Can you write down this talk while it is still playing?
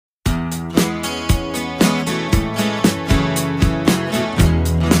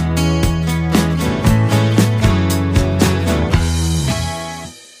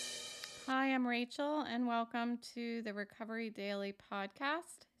Rachel, and welcome to the Recovery Daily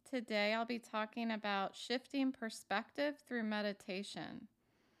podcast. Today, I'll be talking about shifting perspective through meditation.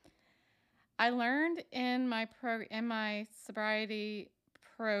 I learned in my sobriety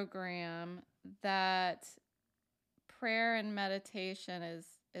program that prayer and meditation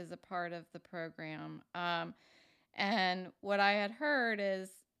is a part of the program. And what I had heard is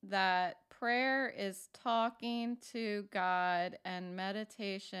that prayer is talking to God and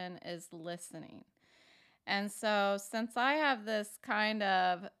meditation is listening. And so, since I have this kind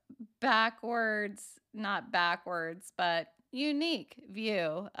of not backwards, but unique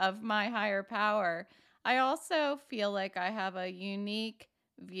view of my higher power, I also feel like I have a unique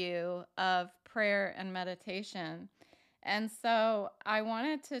view of prayer and meditation. And so, I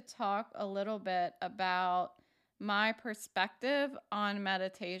wanted to talk a little bit about my perspective on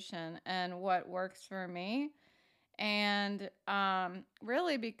meditation and what works for me. And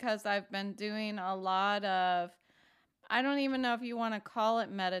really, because I've been doing a lot of, I don't even know if you want to call it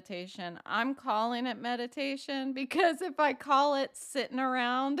meditation. I'm calling it meditation because if I call it sitting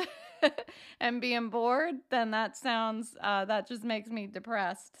around and being bored, then that just makes me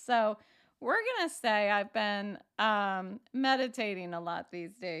depressed. So we're going to say I've been meditating a lot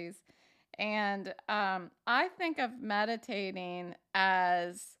these days. And I think of meditating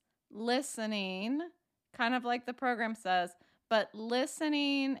as listening, kind of like the program says, but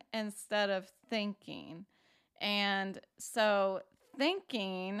listening instead of thinking. And so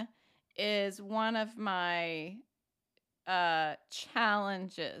thinking is one of my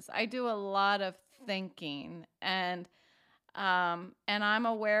challenges. I do a lot of thinking, and I'm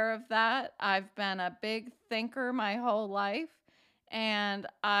aware of that. I've been a big thinker my whole life, and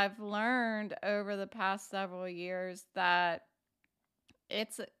I've learned over the past several years that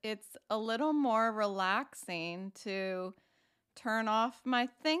it's a little more relaxing to turn off my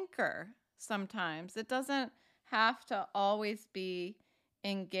thinker sometimes. It doesn't have to always be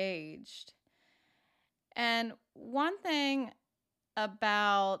engaged. And one thing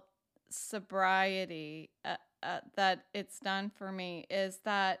about sobriety that it's done for me is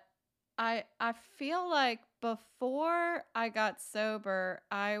that I feel like before I got sober,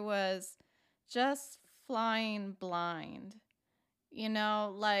 I was just flying blind.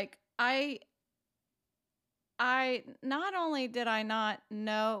 Like I not only did I not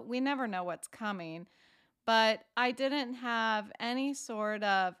know, we never know what's coming, but I didn't have any sort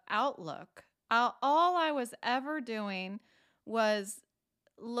of outlook. All I was ever doing was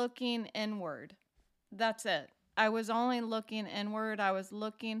looking inward. That's it. I was only looking inward. I was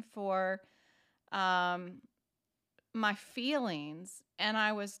looking for um, my feelings, and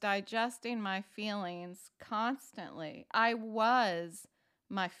I was digesting my feelings constantly. I was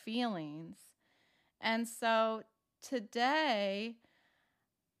my feelings. And so today,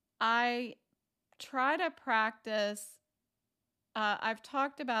 I try to practice. I've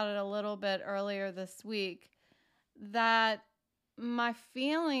talked about it a little bit earlier this week, that my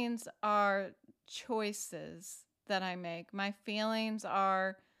feelings are choices that I make. My feelings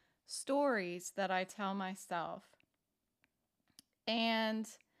are stories that I tell myself. And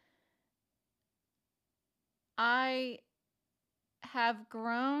I have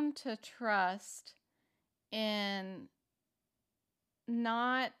grown to trust in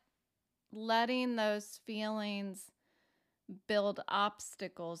not letting those feelings build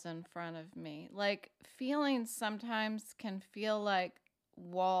obstacles in front of me. Like, feelings sometimes can feel like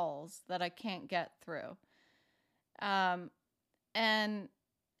walls that I can't get through. And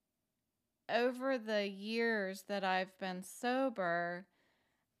over the years that I've been sober,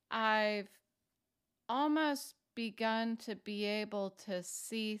 I've almost begun to be able to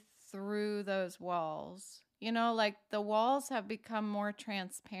see through those walls. Like the walls have become more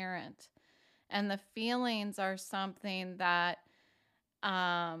transparent, and the feelings are something that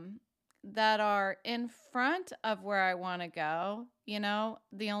that are in front of where I want to go.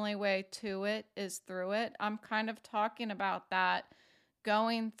 The only way to it is through it. I'm kind of talking about that,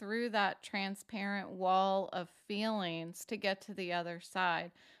 going through that transparent wall of feelings to get to the other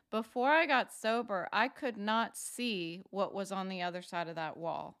side. Before I got sober, I could not see what was on the other side of that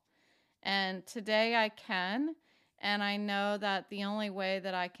wall. And today I can, and I know that the only way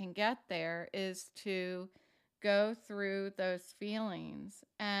that I can get there is to go through those feelings.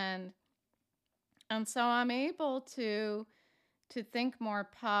 And so I'm able to think more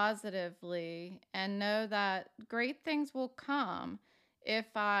positively and know that great things will come if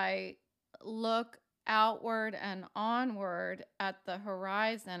I look outward and onward at the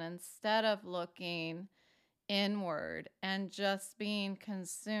horizon instead of looking inward and just being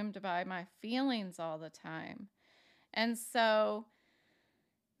consumed by my feelings all the time. And so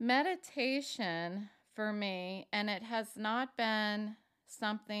Meditation for me, and it has not been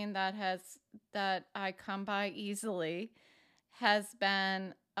something that I come by easily, has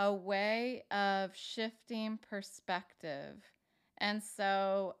been a way of shifting perspective. And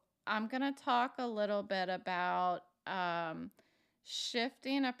so I'm going to talk a little bit about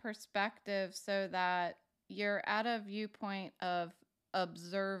shifting a perspective so that you're at a viewpoint of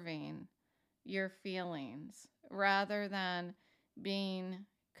observing your feelings rather than being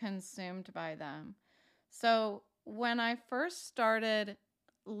consumed by them. So, when I first started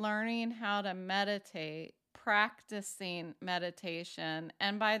learning how to meditate, practicing meditation,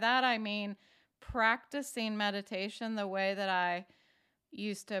 and by that I mean practicing meditation the way that I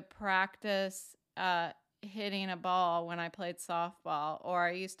used to practice hitting a ball when I played softball, or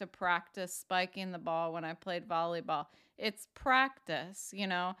I used to practice spiking the ball when I played volleyball. It's practice, you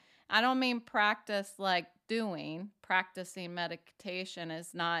know. I don't mean practice like doing. Practicing meditation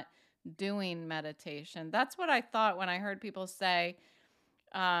is not doing meditation. That's what I thought when I heard people say,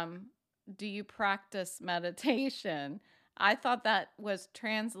 um, do you practice meditation? I thought that was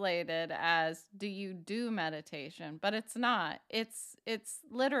translated as do you do meditation, but it's not. It's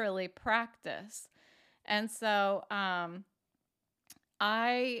literally practice. And so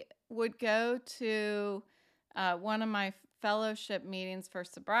I would go to one of my fellowship meetings for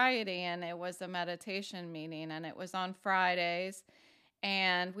sobriety, and it was a meditation meeting, and it was on Fridays,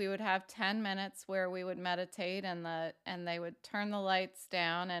 and we would have 10 minutes where we would meditate, and they would turn the lights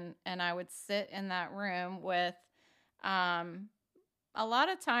down, and I would sit in that room with um, a lot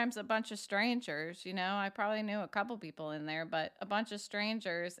of times a bunch of strangers. You know, I probably knew a couple people in there, but a bunch of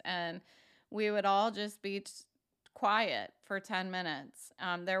strangers, and we would all just be quiet for 10 minutes.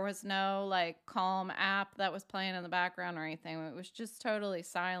 There was no like calm app that was playing in the background or anything. It was just totally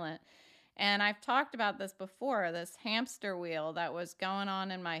silent. And I've talked about this before, this hamster wheel that was going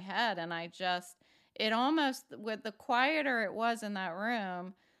on in my head. And it almost, with the quieter it was in that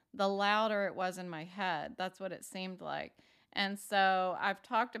room, the louder it was in my head. That's what it seemed like. And so I've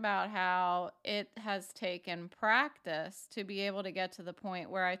talked about how it has taken practice to be able to get to the point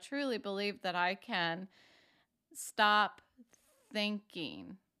where I truly believe that I can stop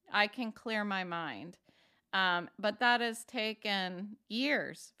thinking. I can clear my mind. But that has taken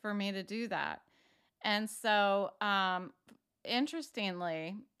years for me to do that. And so,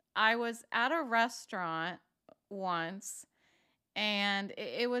 interestingly, I was at a restaurant once, and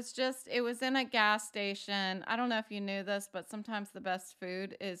it was in a gas station. I don't know if you knew this, but sometimes the best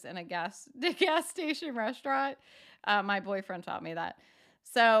food is in a the gas station restaurant. My boyfriend taught me that.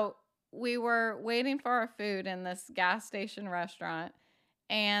 So we were waiting for our food in this gas station restaurant,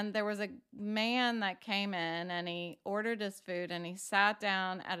 and there was a man that came in, and he ordered his food, and he sat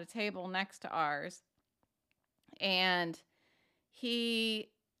down at a table next to ours, and he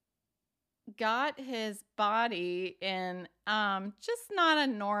got his body in just not a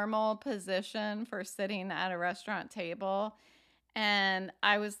normal position for sitting at a restaurant table. And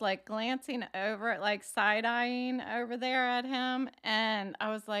I was like glancing over, like side eyeing over there at him. And I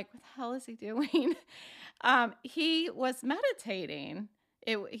was like, what the hell is he doing? He was meditating.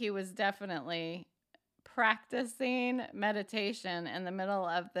 He was definitely practicing meditation in the middle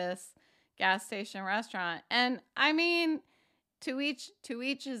of this gas station restaurant. And I mean, to each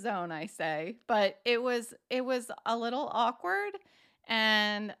his own, I say, but it was a little awkward,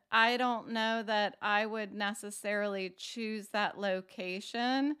 and I don't know that I would necessarily choose that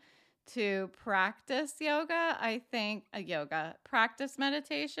location to practice yoga. I think practice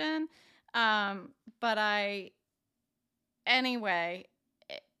meditation. But anyway,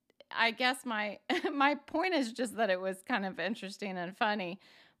 I guess my my point is just that it was kind of interesting and funny,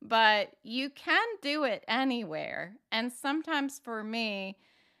 but you can do it anywhere. And sometimes for me,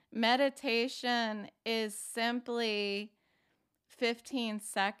 meditation is simply 15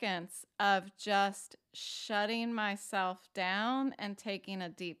 seconds of just shutting myself down and taking a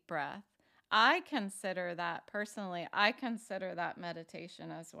deep breath. I consider that personally, I consider that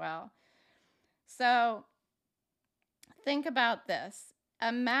meditation as well. So think about this.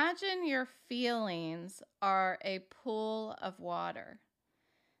 Imagine your feelings are a pool of water.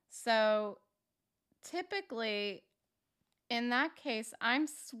 So typically, in that case, I'm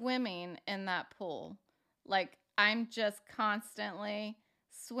swimming in that pool. Like I'm just constantly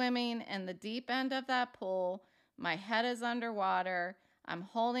swimming in the deep end of that pool. My head is underwater. I'm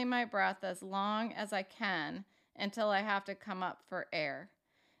holding my breath as long as I can until I have to come up for air.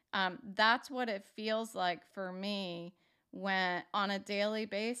 That's what it feels like for me when on a daily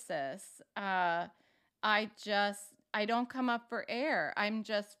basis. I just I don't come up for air. I'm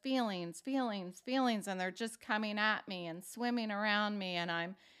just feelings, feelings, feelings, and they're just coming at me and swimming around me. And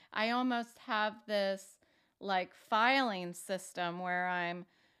I almost have this like filing system where I'm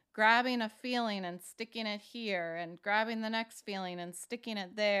grabbing a feeling and sticking it here and grabbing the next feeling and sticking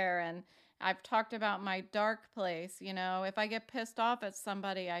it there. And I've talked about my dark place. If I get pissed off at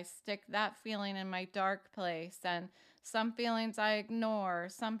somebody, I stick that feeling in my dark place. And some feelings I ignore,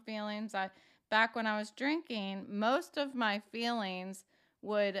 some feelings back when I was drinking, most of my feelings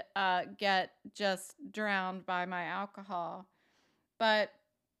would get just drowned by my alcohol. But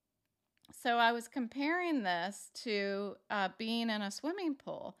so I was comparing this to being in a swimming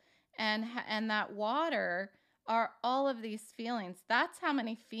pool, and that water are all of these feelings. That's how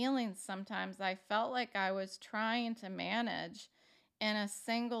many feelings sometimes I felt like I was trying to manage in a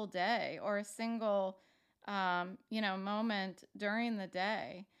single day or a single moment during the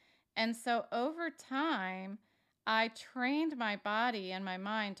day. And so over time, I trained my body and my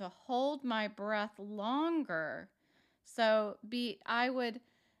mind to hold my breath longer. So I would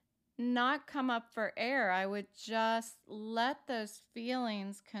not come up for air. I would just let those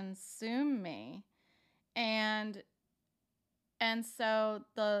feelings consume me. And so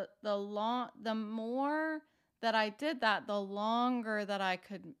the more that I did that, the longer that I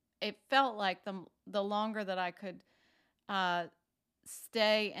could, it felt like the longer that I could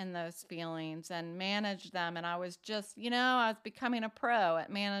stay in those feelings and manage them. And I was just, I was becoming a pro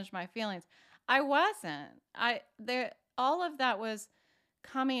at manage my feelings. I wasn't. All of that was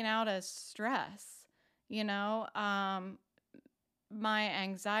coming out as stress, my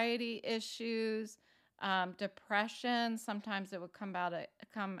anxiety issues, depression. Sometimes it would come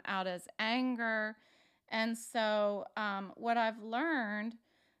out as anger. And so what I've learned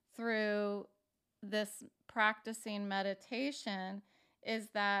through this practicing meditation is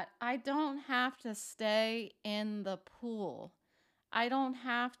that I don't have to stay in the pool. I don't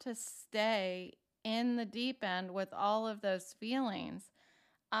have to stay in the deep end with all of those feelings.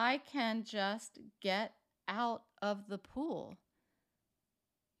 I can just get out of the pool.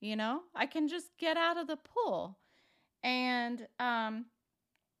 I can just get out of the pool. And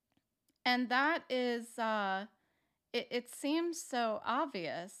that is it seems so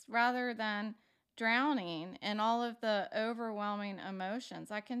obvious rather than drowning in all of the overwhelming emotions.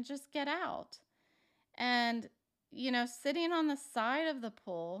 I can just get out. And sitting on the side of the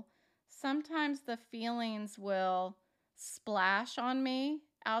pool, sometimes the feelings will splash on me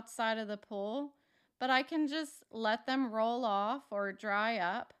outside of the pool, but I can just let them roll off or dry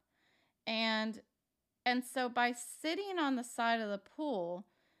up. And so by sitting on the side of the pool,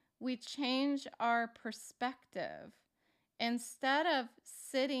 we change our perspective. Instead of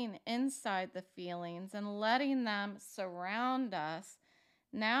sitting inside the feelings and letting them surround us,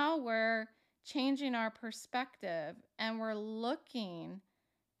 now we're changing our perspective and we're looking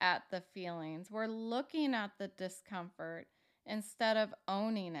at the feelings. We're looking at the discomfort instead of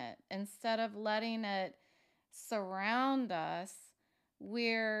owning it. Instead of letting it surround us,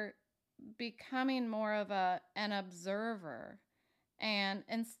 we're becoming more of an observer. And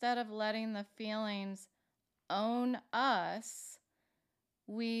instead of letting the feelings own us,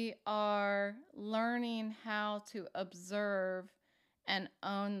 we are learning how to observe and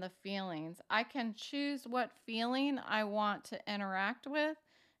own the feelings. I can choose what feeling I want to interact with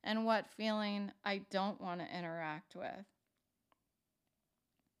and what feeling I don't want to interact with.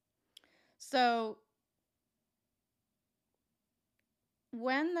 So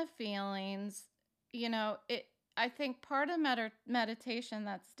when the feelings, I think part of meditation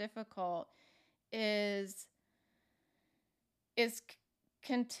that's difficult is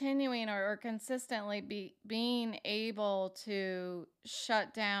continuing or consistently being able to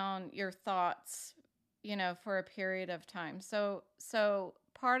shut down your thoughts, for a period of time. So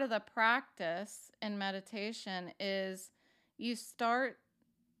part of the practice in meditation is you start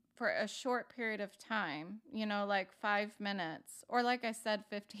for a short period of time, like 5 minutes, or like I said,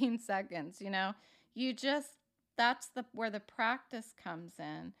 15 seconds, that's where the practice comes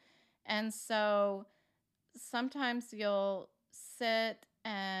in. And so sometimes you'll sit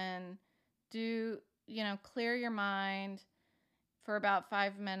and do, clear your mind for about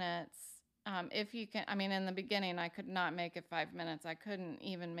 5 minutes. If you can, in the beginning, I could not make it 5 minutes. I couldn't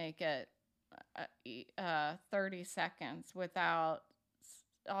even make it 30 seconds without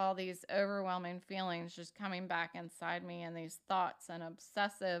all these overwhelming feelings just coming back inside me, and these thoughts and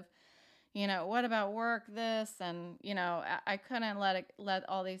obsessive, what about work, this, and, I couldn't let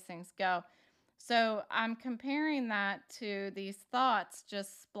all these things go. So I'm comparing that to these thoughts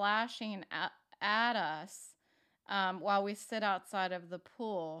just splashing at us while we sit outside of the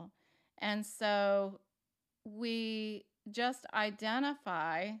pool. And so we just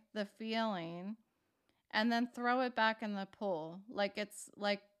identify the feeling and then throw it back in the pool, like it's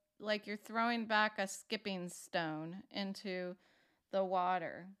like you're throwing back a skipping stone into the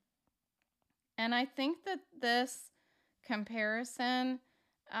water. And I think that this comparison,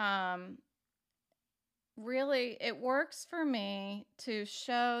 um, really, it works for me to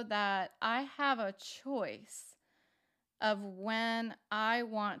show that I have a choice of when I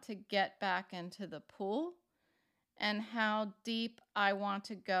want to get back into the pool and how deep I want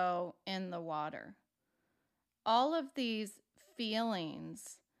to go in the water. All of these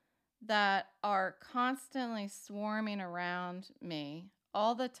feelings that are constantly swarming around me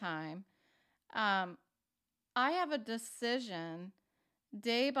all the time, um, I have a decision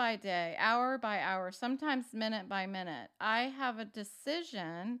day by day, hour by hour, sometimes minute by minute. I have a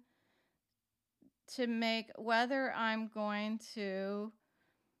decision to make whether I'm going to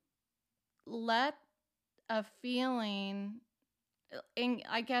let a feeling,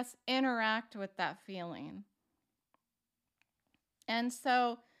 I guess, interact with that feeling. And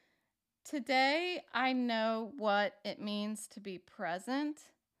so today I know what it means to be present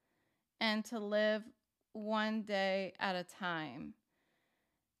and to live one day at a time.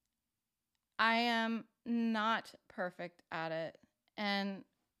 I am not perfect at it. And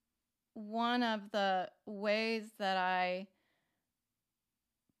one of the ways that I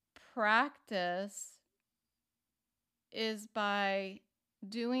practice is by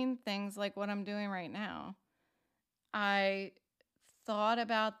doing things like what I'm doing right now. I thought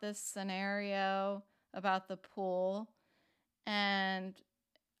about this scenario about the pool, and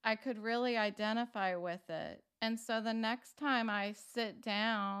I could really identify with it. And so the next time I sit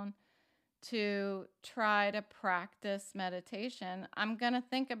down to try to practice meditation, I'm going to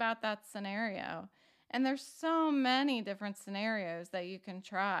think about that scenario. And there's so many different scenarios that you can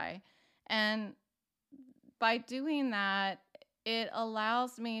try. And by doing that, it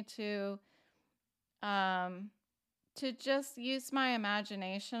allows me um, to just use my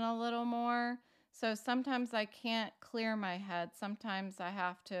imagination a little more. So sometimes I can't clear my head. Sometimes I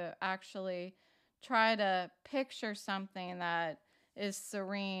have to actually try to picture something that is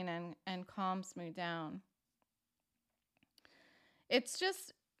serene and calms me down. It's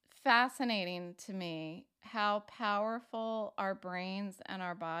just fascinating to me how powerful our brains and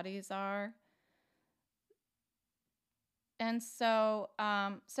our bodies are. And so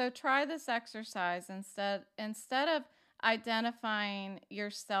try this exercise instead of identifying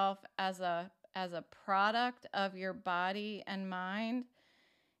yourself as a product of your body and mind.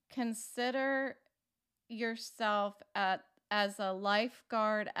 Consider yourself as a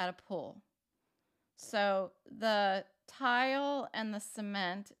lifeguard at a pool. So the tile and the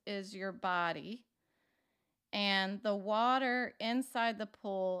cement is your body, and the water inside the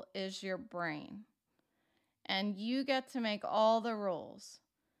pool is your brain. And you get to make all the rules.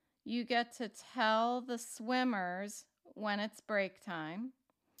 You get to tell the swimmers when it's break time.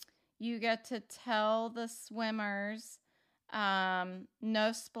 You get to tell the swimmers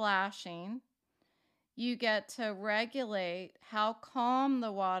no splashing. You get to regulate how calm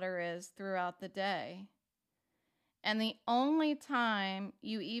the water is throughout the day. And the only time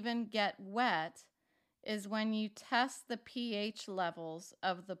you even get wet is when you test the pH levels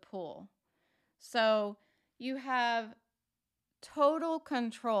of the pool. So you have total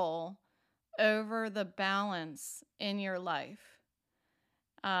control over the balance in your life.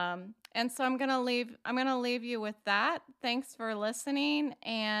 And so I'm going to leave you with that. Thanks for listening.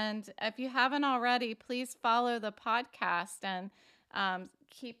 And if you haven't already, please follow the podcast and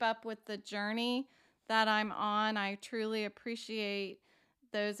keep up with the journey that I'm on. I truly appreciate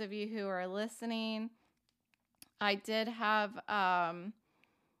those of you who are listening. I did have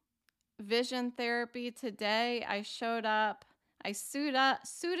vision therapy today. I showed up, I suited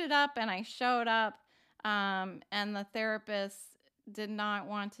up and I showed up, and the therapist did not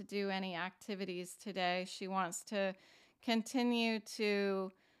want to do any activities today. She wants to continue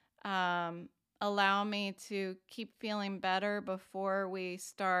to allow me to keep feeling better before we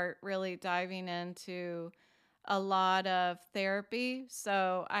start really diving into a lot of therapy.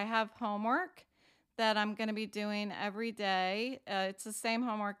 So I have homework that I'm going to be doing every day. It's the same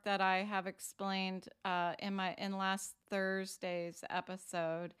homework that I have explained in last Thursday's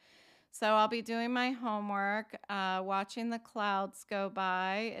episode. So I'll be doing my homework. Watching the clouds go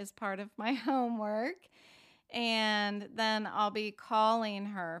by is part of my homework. And then I'll be calling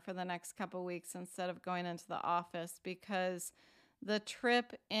her for the next couple weeks instead of going into the office, because the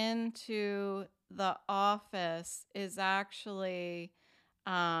trip into the office is actually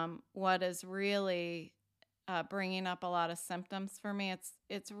what is really bringing up a lot of symptoms for me.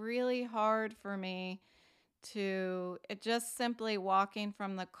 It's really hard for me to it just simply walking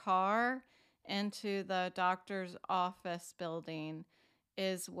from the car into the doctor's office building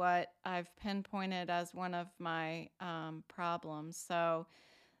is what I've pinpointed as one of my problems. So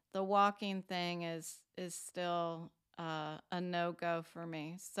the walking thing is still a no-go for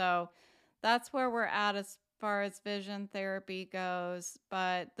me. So that's where we're at as far as vision therapy goes.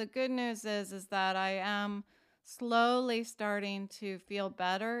 But the good news is that I am slowly starting to feel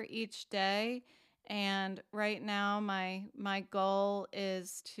better each day. And right now, my goal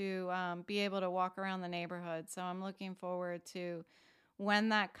is to be able to walk around the neighborhood. So I'm looking forward to when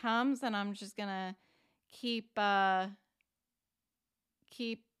that comes, and I'm just gonna keep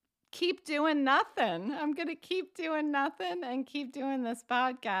keep keep doing nothing. I'm gonna keep doing nothing and keep doing this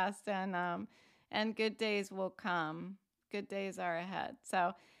podcast, and good days will come. Good days are ahead.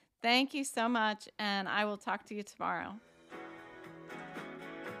 So thank you so much, and I will talk to you tomorrow.